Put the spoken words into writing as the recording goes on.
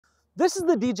This is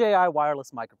the DJI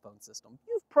wireless microphone system.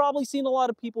 You've probably seen a lot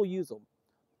of people use them.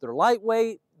 They're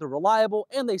lightweight, they're reliable,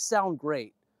 and they sound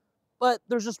great. But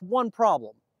there's just one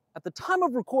problem. At the time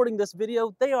of recording this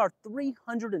video, they are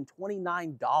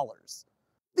 $329.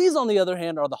 These, on the other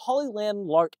hand, are the Hollyland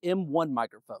Lark M1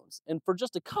 microphones, and for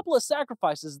just a couple of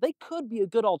sacrifices, they could be a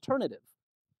good alternative.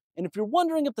 And if you're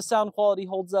wondering if the sound quality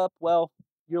holds up, well,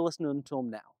 you're listening to them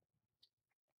now.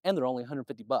 And they're only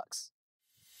 150 bucks.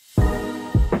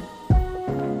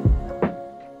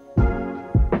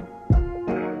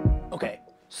 Okay,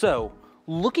 so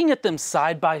looking at them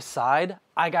side by side,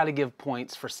 I gotta give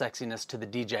points for sexiness to the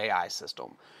DJI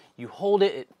system. You hold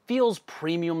it, it feels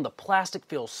premium, the plastic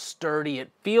feels sturdy,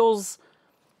 it feels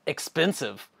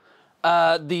expensive.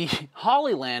 The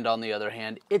Hollyland, on the other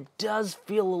hand, it does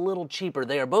feel a little cheaper.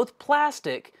 They are both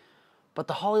plastic, but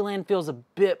the Hollyland feels a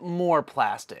bit more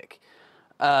plastic.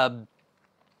 Side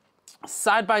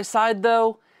by side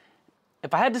though,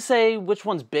 if I had to say which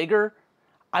one's bigger,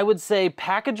 I would say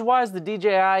package-wise, the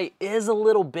DJI is a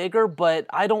little bigger, but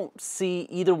I don't see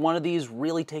either one of these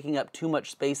really taking up too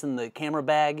much space in the camera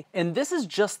bag. And this is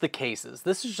just the cases.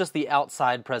 This is just the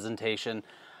outside presentation.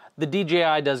 The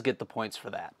DJI does get the points for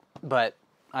that, but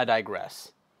I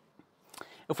digress.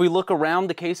 If we look around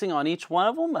the casing on each one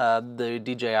of them, the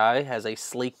DJI has a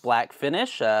sleek black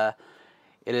finish. It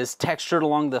is textured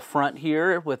along the front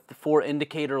here with the 4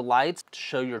 indicator lights to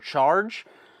show your charge.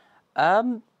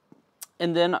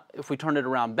 And then if we turn it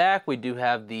around back, we do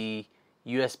have the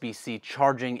USB-C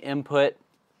charging input.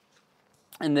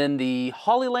 And then the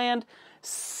Hollyland,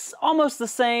 almost the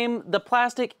same. The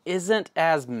plastic isn't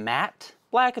as matte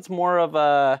black. It's more of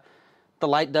a, the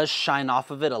light does shine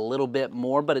off of it a little bit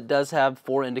more, but it does have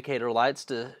 4 indicator lights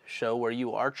to show where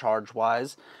you are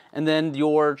charge-wise. And then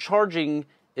your charging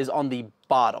is on the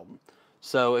bottom.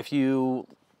 So if you,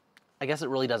 I guess it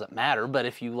really doesn't matter, but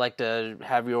if you like to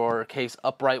have your case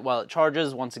upright while it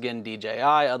charges, once again, DJI.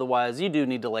 Otherwise, you do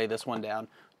need to lay this one down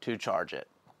to charge it.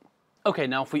 Okay,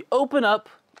 now if we open up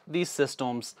these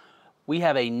systems, we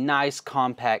have a nice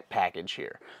compact package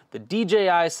here. The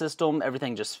DJI system,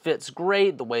 everything just fits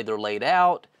great. The way they're laid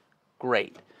out,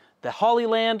 great. The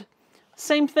Hollyland,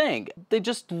 same thing. They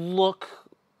just look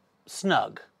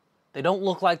snug. They don't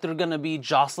look like they're gonna be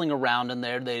jostling around in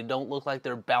there. They don't look like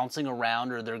they're bouncing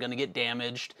around or they're gonna get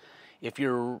damaged if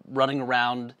you're running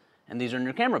around and these are in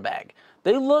your camera bag.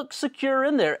 They look secure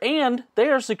in there, and they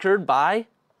are secured by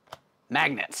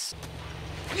magnets.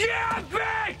 Yeah,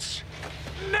 bitch!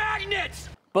 Magnets!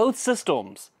 Both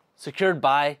systems secured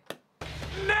by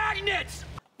Magnets!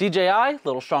 DJI,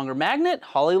 little stronger magnet.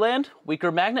 Hollyland,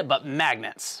 weaker magnet, but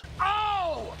magnets.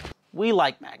 Oh! We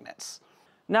like magnets.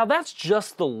 Now that's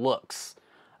just the looks.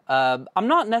 I'm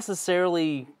not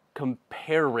necessarily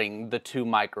comparing the two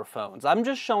microphones. I'm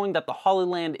just showing that the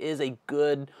Hollyland is a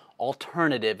good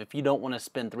alternative if you don't want to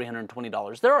spend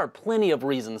 $320. There are plenty of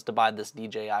reasons to buy this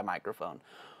DJI microphone.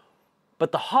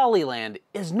 But the Hollyland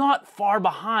is not far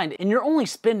behind, and you're only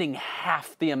spending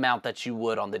half the amount that you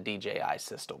would on the DJI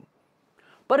system.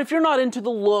 But if you're not into the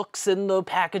looks and the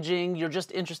packaging, you're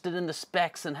just interested in the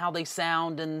specs and how they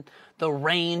sound and the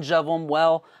range of them,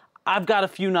 well, I've got a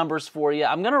few numbers for you.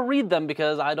 I'm gonna read them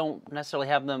because I don't necessarily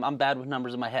have them. I'm bad with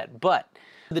numbers in my head. But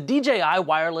the DJI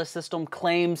wireless system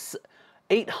claims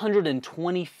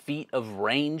 820 feet of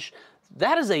range.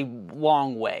 That is a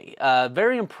long way.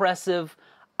 Very impressive.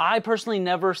 I personally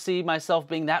never see myself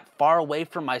being that far away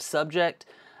from my subject.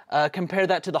 Compare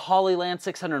that to the Hollyland,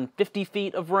 650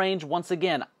 feet of range. Once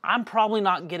again, I'm probably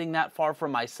not getting that far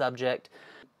from my subject.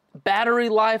 Battery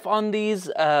life on these,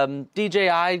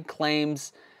 DJI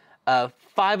claims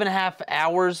 5.5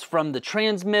 hours from the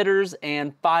transmitters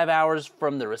and 5 hours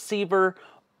from the receiver.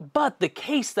 But the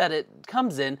case that it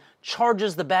comes in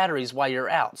charges the batteries while you're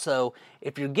out. So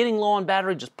if you're getting low on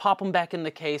battery, just pop them back in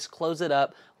the case, close it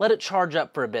up, let it charge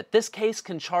up for a bit. This case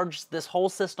can charge this whole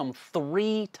system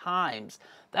 3 times.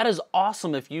 That is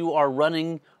awesome if you are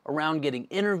running around getting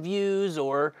interviews,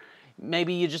 or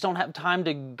maybe you just don't have time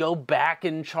to go back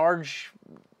and charge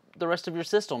the rest of your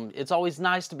system. It's always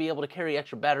nice to be able to carry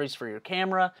extra batteries for your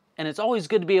camera, and it's always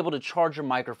good to be able to charge your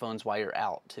microphones while you're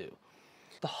out too.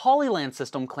 The Hollyland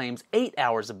system claims 8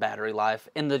 hours of battery life,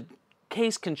 and the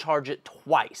case can charge it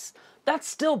twice. That's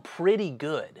still pretty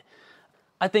good.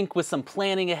 I think with some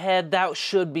planning ahead, that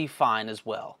should be fine as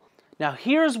well. Now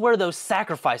here's where those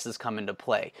sacrifices come into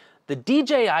play. The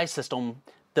DJI system,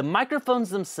 the microphones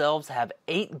themselves have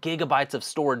 8 gigabytes of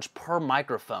storage per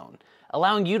microphone,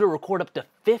 allowing you to record up to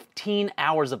 15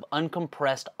 hours of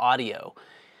uncompressed audio.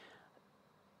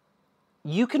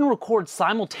 You can record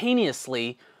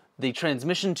simultaneously the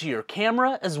transmission to your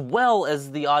camera as well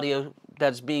as the audio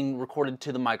that's being recorded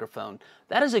to the microphone.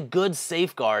 That is a good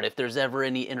safeguard if there's ever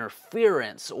any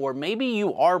interference, or maybe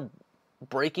you are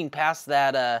breaking past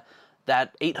that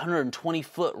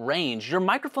 820-foot range. Your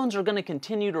microphones are going to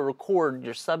continue to record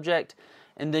your subject,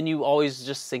 and then you always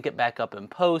just sync it back up in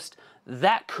post.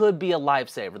 That could be a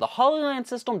lifesaver. The Hollyland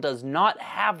system does not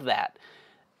have that.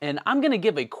 And I'm going to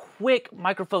give a quick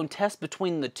microphone test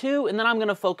between the two, and then I'm going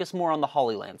to focus more on the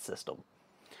Hollyland system.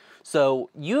 So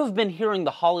you've been hearing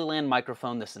the Hollyland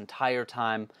microphone this entire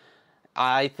time.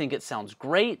 I think it sounds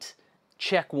great.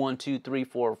 Check 1, 2, 3,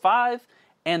 4, 5,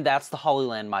 and that's the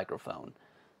Hollyland microphone.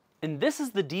 And this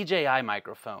is the DJI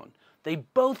microphone. They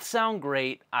both sound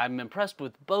great. I'm impressed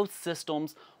with both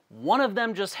systems. One of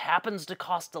them just happens to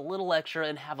cost a little extra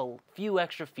and have a few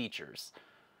extra features.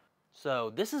 So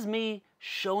this is me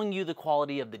showing you the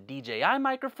quality of the DJI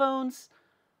microphones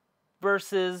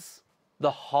versus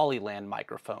the Hollyland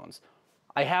microphones.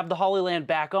 I have the Hollyland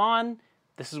back on.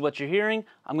 This is what you're hearing.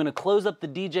 I'm going to close up the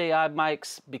DJI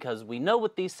mics because we know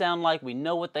what these sound like, we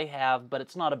know what they have, but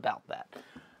it's not about that.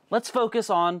 Let's focus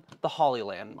on the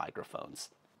Hollyland microphones.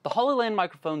 The Hollyland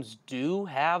microphones do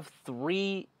have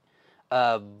 3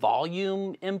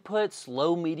 volume inputs,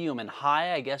 low, medium, and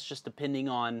high, I guess just depending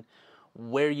on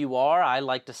where you are. I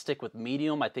like to stick with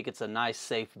medium. I think it's a nice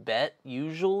safe bet.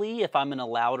 Usually if I'm in a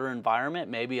louder environment,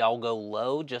 maybe I'll go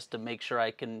low just to make sure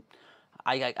I can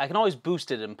always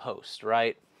boost it in post,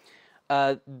 right?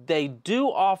 They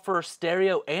do offer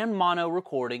stereo and mono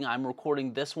recording. I'm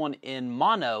recording this one in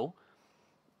mono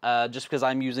just because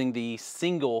I'm using the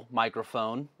single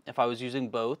microphone. If I was using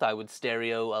both, I would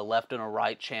stereo a left and a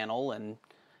right channel and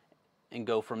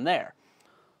go from there.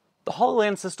 The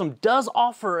Hollyland system does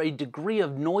offer a degree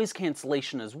of noise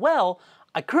cancellation as well.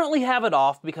 I currently have it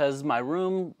off because my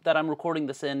room that I'm recording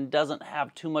this in doesn't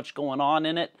have too much going on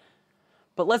in it.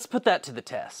 But let's put that to the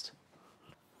test.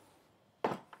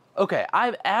 Okay,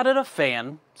 I've added a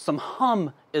fan. Some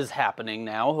hum is happening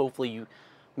now. Hopefully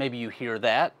maybe you hear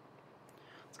that.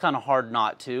 It's kind of hard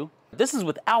not to. This is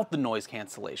without the noise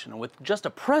cancellation. And with just a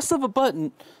press of a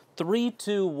button, 3,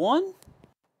 2, 1.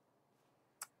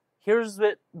 Here's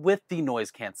it with the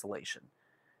noise cancellation.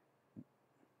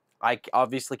 I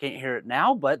obviously can't hear it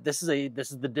now, but this is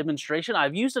the demonstration.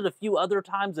 I've used it a few other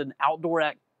times in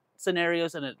outdoor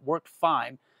scenarios and it worked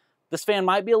fine. This fan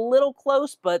might be a little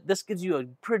close, but this gives you a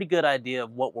pretty good idea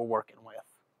of what we're working with.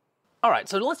 All right,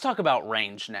 so let's talk about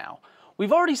range now.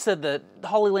 We've already said that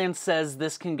Hollyland says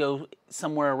this can go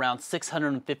somewhere around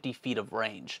 650 feet of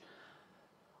range.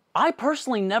 I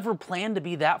personally never planned to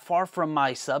be that far from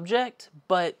my subject,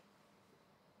 but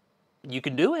you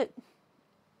can do it.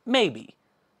 Maybe.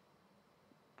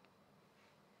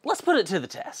 Let's put it to the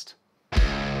test.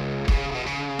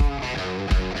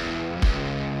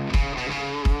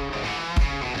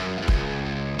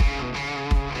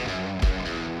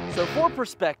 So for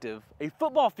perspective, a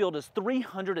football field is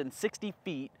 360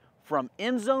 feet from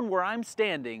end zone where I'm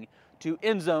standing to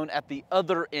end zone at the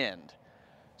other end.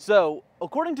 So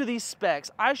according to these specs,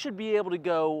 I should be able to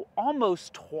go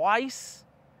almost twice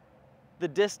the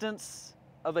distance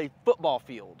of a football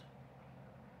field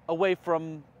away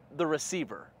from the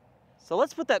receiver. So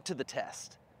let's put that to the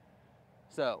test.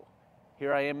 So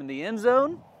here I am in the end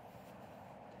zone.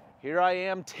 Here I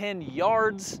am 10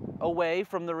 yards away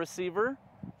from the receiver,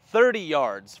 30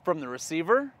 yards from the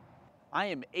receiver. I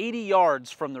am 80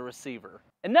 yards from the receiver.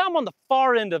 And now I'm on the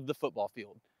far end of the football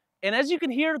field. And as you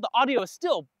can hear, the audio is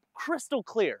still crystal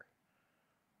clear.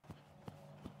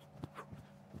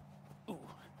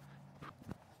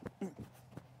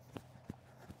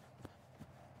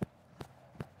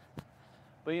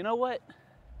 But you know what?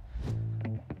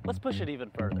 Let's push it even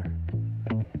further.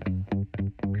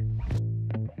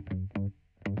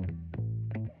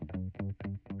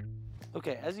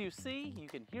 Okay, as you see, you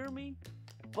can hear me,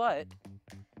 but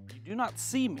you do not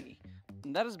see me.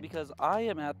 And that is because I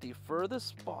am at the furthest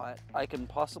spot I can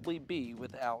possibly be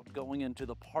without going into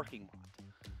the parking lot.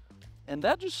 And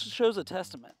that just shows a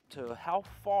testament to how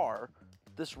far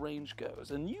this range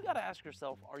goes. And you gotta ask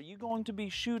yourself, are you going to be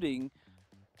shooting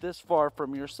this far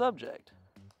from your subject?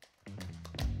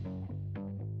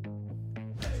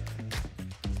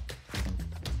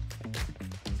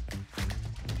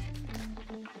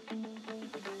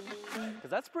 Because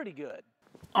that's pretty good.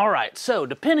 All right, so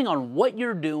depending on what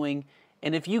you're doing,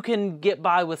 and if you can get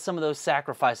by with some of those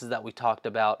sacrifices that we talked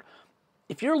about,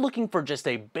 if you're looking for just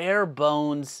a bare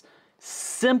bones,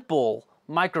 simple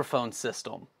microphone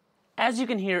system, as you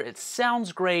can hear, it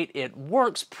sounds great, it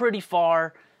works pretty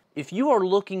far. If you are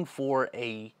looking for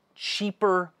a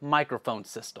cheaper microphone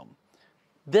system,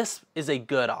 this is a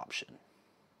good option.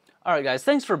 All right, guys,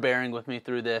 thanks for bearing with me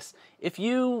through this. If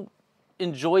you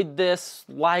enjoyed this,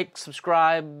 like,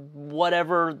 subscribe,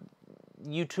 whatever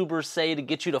YouTubers say to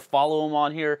get you to follow them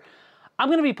on here. I'm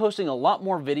going to be posting a lot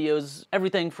more videos,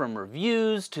 everything from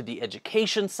reviews to the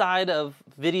education side of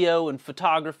video and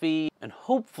photography, and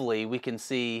hopefully we can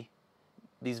see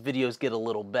these videos get a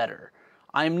little better.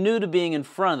 I'm new to being in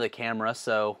front of the camera,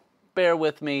 so bear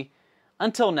with me.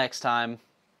 Until next time,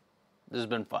 this has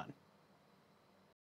been fun.